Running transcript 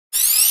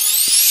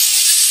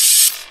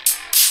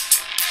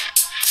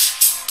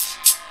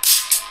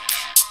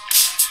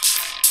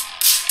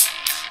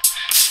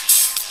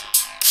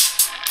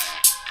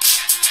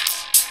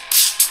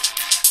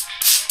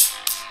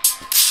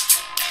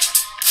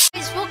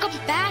Guys, welcome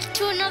back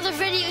to another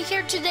video.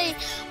 Here today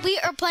we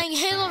are playing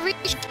Halo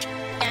Reach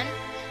again.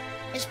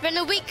 It's been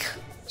a week,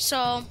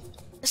 so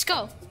let's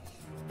go.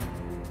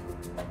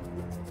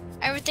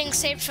 Everything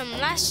saved from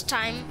last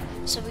time,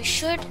 so we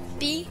should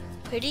be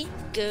pretty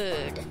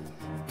good.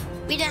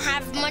 We didn't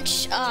have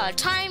much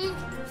time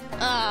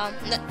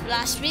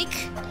last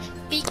week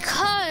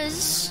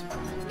because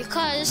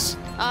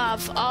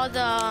of all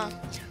the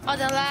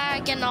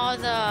lag and all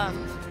the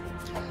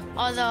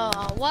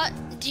what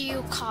do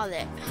you call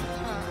it?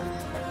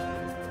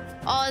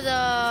 All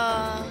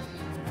the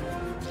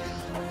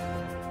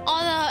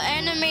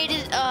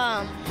animated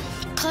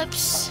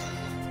clips.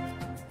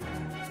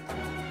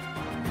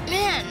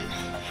 Man,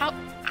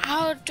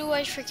 how do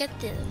I forget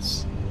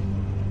this?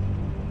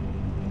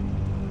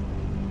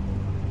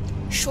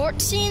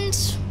 Short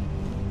scenes?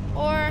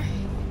 Or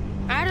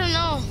I don't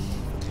know.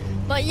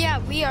 But yeah,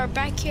 we are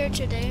back here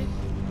today.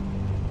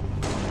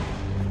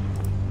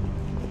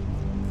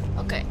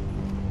 Okay.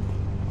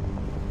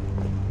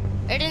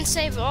 It didn't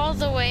save all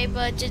the way,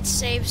 but it did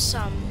save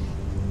some.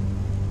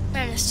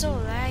 Man, it's so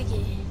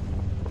laggy.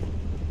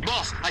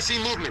 Boss, I see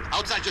movement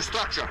outside your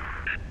structure.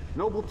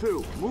 Noble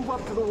 2, move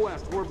up to the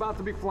west. We're about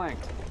to be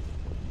flanked.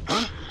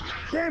 Huh?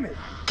 Damn it!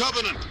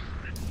 Covenant!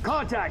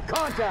 Contact!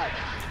 Contact!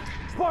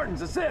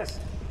 Spartans, assist!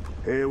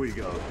 Here we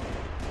go.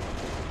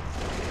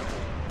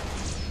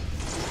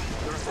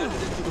 They're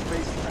headed into the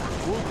base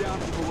camp. Move down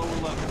to the lower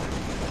level.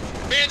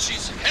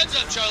 Banshees, heads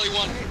up, Charlie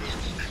 1.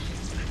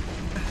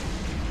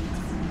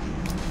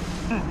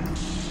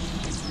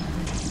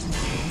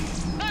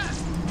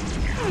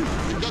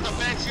 We've got a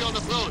Banshee on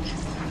approach.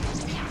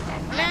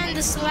 Man,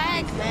 this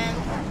lag, man.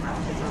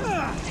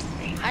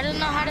 I don't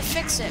know how to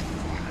fix it.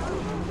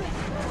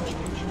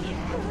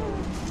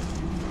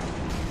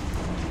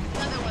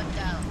 Another one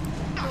down.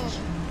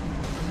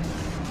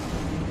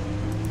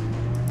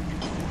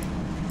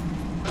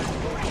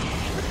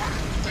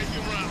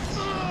 Taking rounds.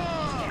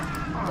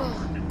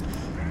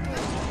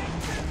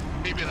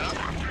 Keep it up.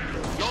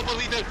 Noble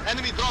leader,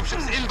 enemy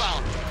dropships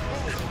inbound.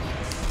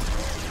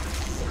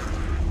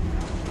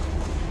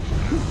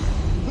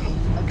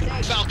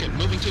 Falcon,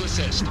 moving to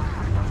assist.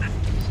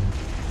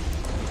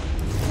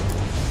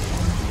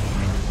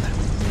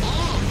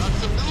 Oh, that's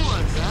some new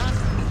ones, huh?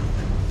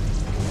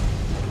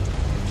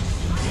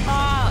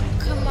 Oh,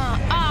 come on.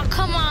 Oh,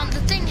 come on.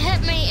 The thing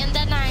hit me and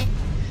then I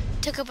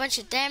took a bunch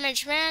of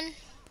damage, man.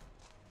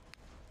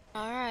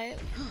 Alright.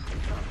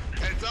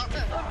 Heads up.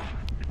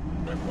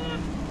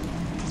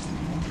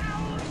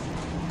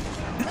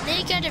 I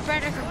need to get a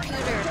better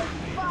computer.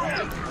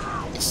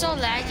 It's so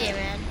laggy,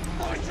 man.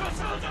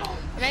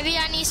 Maybe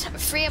I need to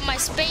free up my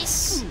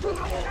space.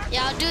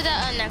 Yeah, I'll do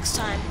that next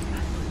time.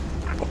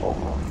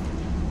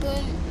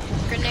 Boom.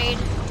 Grenade.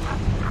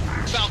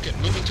 Falcon,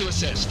 moving to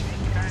assist.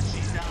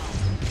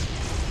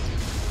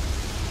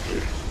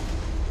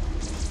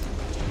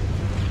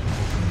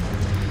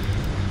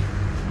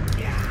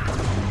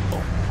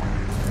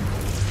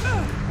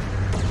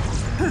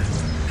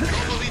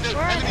 Noble leader,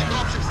 enemy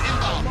dropships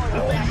inbound.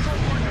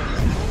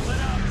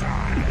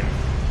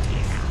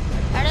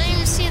 I don't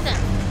even see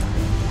them.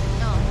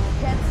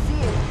 Can't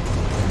see it.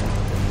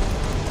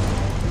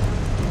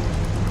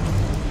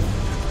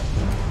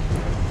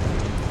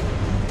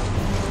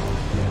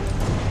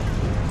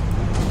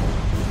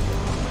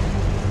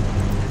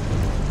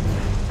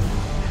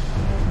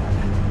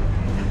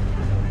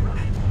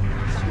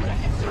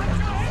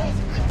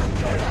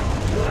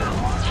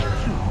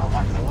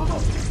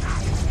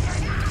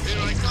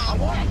 Here I come.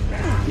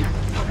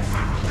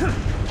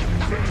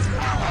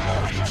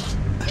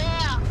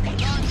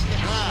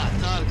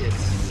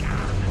 Targets.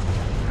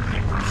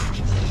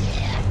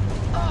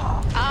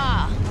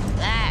 Ah,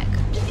 lag.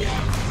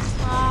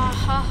 Ah,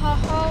 ha ha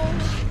ha.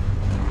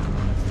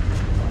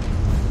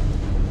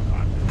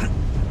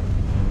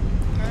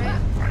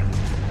 Alright.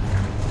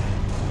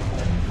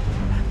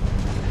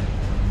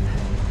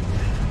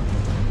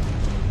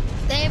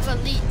 They have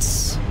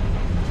elites.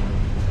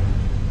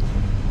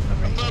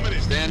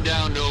 Affirmative. Stand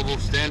down, Noble.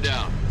 Stand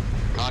down.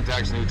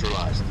 Contacts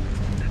neutralized.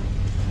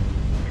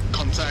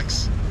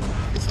 Contacts?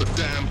 It's the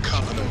damn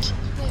Covenant.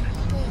 Boom,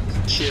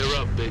 boom. Cheer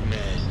up, big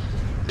man.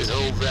 This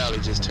whole valley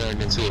just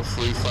turned into a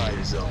free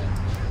fire zone.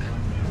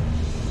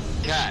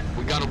 Cat,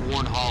 we gotta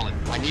warn Holland.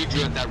 I need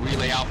you at that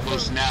relay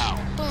outpost now.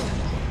 Boom.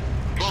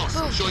 Boss,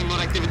 I'm showing more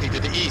activity to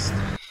the east.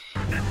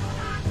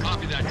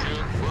 Copy that,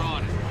 June. We're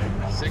on it.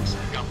 6,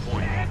 we got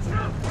point.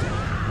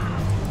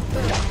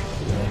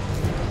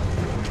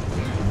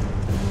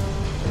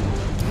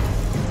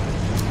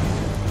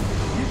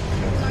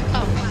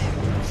 Oh.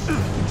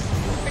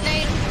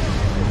 Grenade.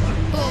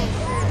 Boom.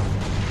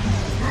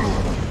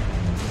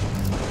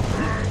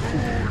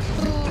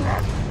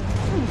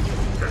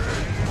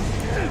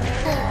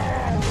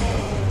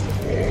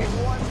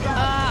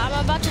 I'm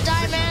about to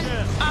die, man.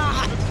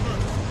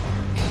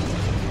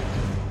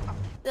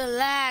 The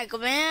lag,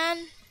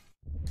 man.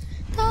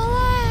 The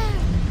lag.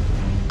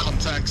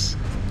 Contacts.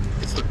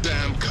 It's the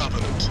damn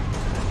Covenant.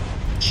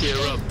 Cheer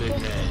up, big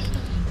man.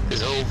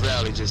 This whole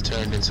valley just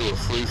turned into a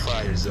free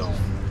fire zone.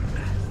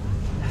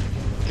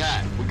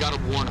 Cat, we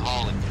gotta warn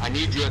Holland. I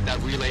need you at that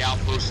relay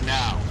outpost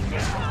now.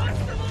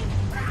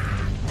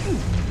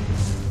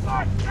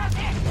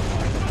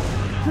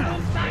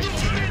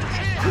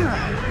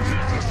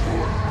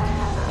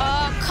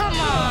 Oh, come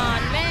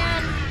on,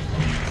 man.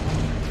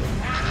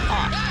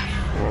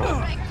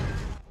 Oh.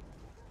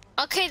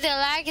 Okay, the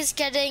lag is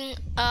getting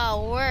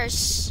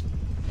worse.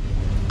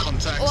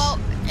 Contacts. Well,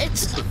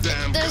 there's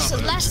Covenant.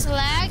 less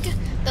lag.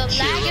 The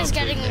lag is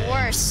getting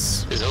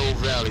worse. This whole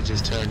valley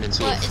just turned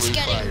into a But it's free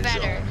getting fire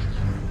better. zone.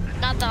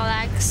 Not the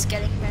lag's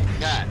getting better.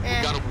 Cat, Yeah.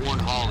 we gotta warn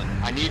Holland.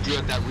 I need you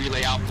at that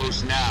relay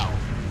outpost now.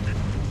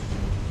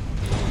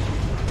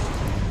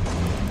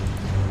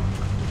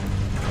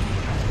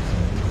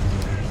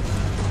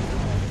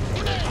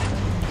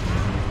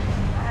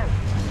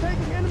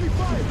 Taking enemy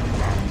fire.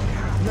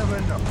 Never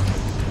enough.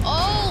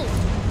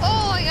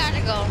 Oh, I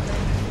gotta go.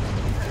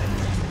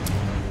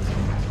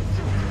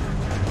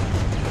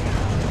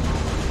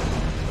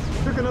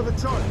 Took another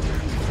charge.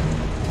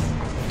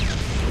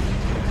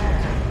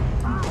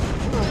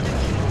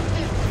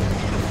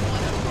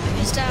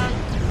 He's down.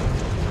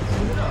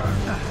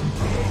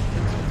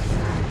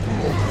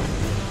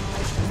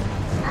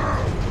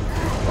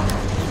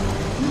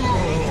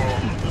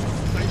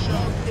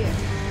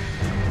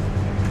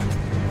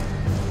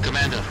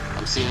 Commander,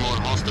 I'm seeing more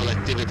hostile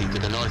activity to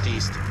the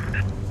northeast.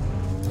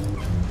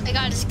 I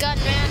got his gun,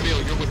 man.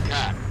 Phil, you're with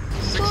Cat.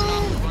 6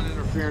 knots of run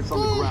interference on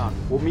the ground.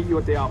 We'll meet you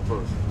at the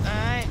outpost.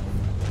 Alright.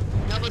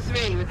 Number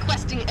 3,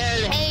 requesting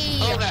airlift.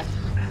 Hey. Over.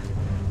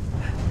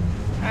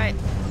 Alright.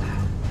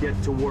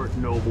 Get to work,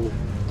 Noble.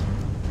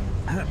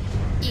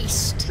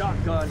 East.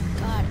 Shotgun.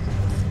 Got it.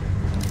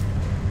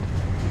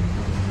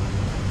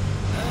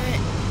 Alright.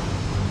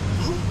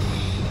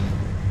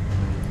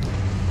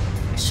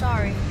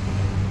 Sorry.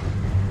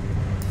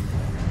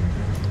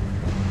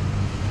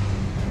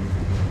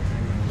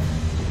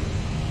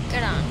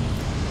 Get on.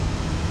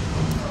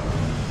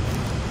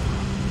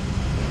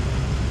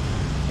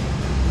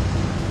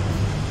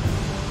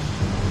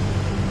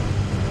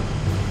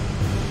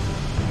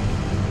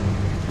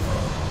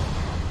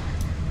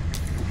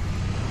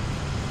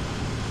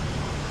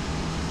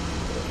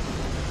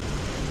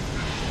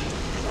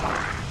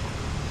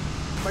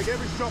 Make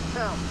every shot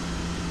count.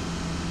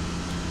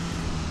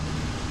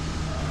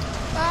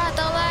 Ah,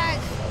 the lag.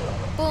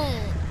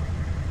 Boom.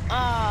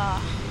 Ah.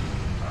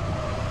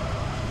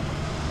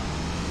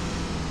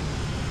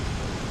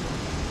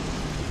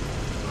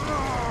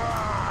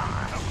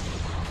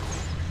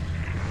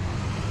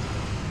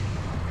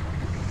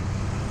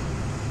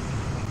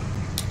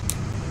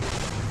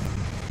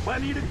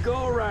 Plenty to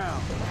go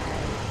around.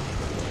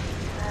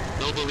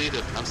 Noble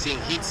leader, I'm seeing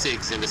heat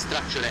sigs in the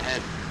structure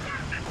ahead.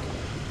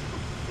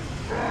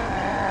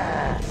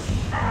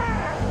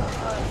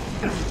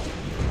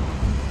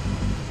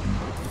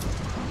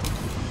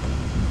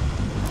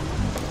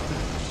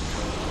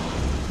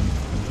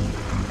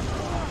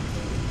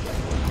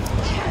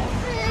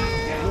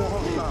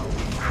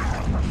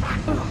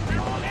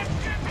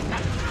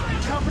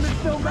 Covenant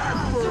still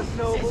back for us,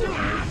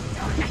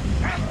 Noble.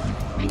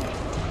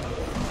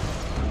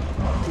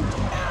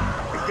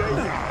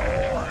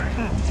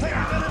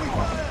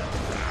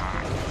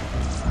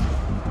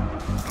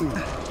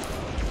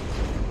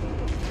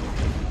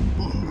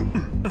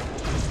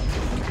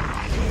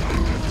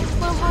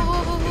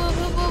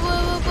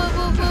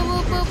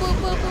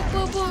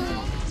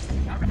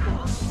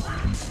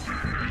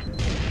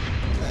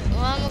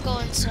 Well, I'm gonna go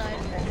inside.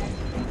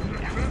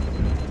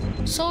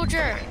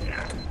 Soldier,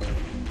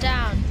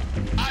 down.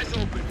 Eyes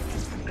open.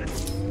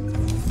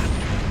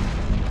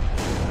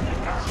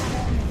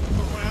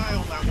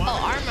 Oh,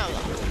 armor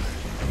lock.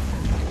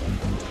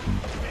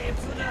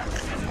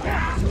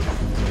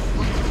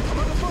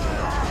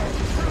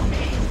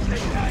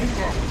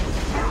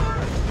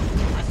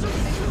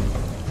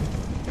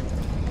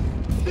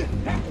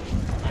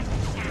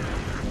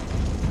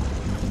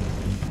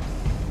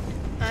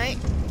 Alright,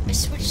 I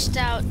switched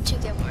out to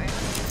get more ammo.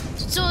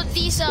 So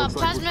these like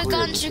plasma we're clear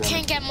guns, this you time.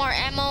 can't get more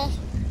ammo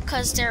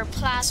because they're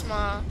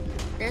plasma.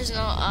 There's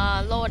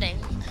no loading.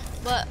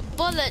 But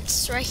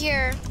bullets right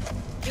here,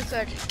 you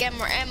could get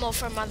more ammo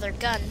from other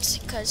guns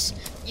because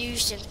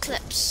used in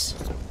clips.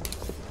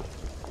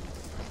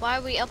 Why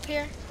are we up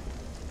here?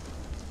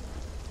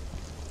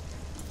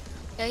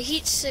 Yeah,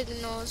 heat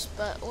signals,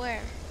 but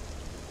where?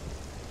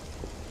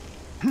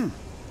 Do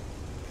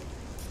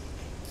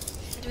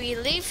we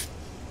leave?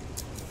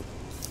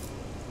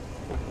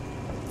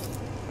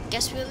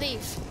 Guess we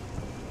leave.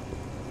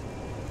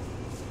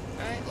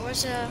 Alright,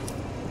 where's our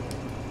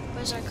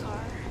car?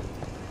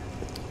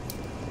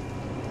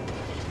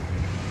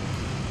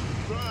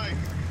 Right.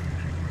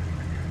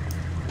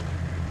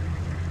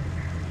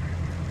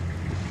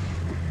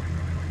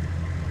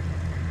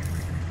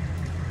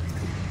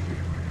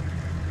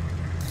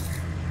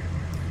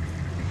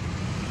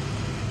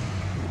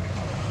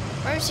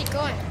 Where is he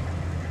going?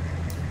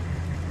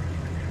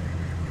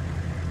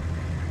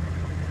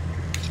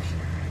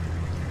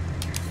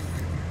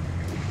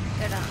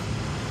 Good.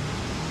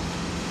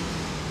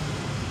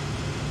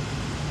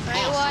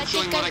 Alright, well, I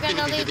think I'm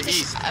gonna leave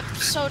this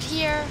episode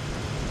here.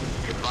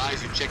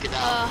 Advise you check it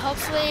out.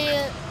 Hopefully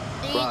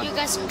you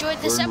guys enjoyed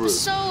this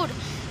episode.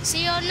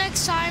 See you all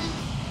next time.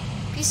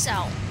 Peace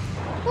out.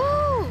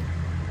 Woo!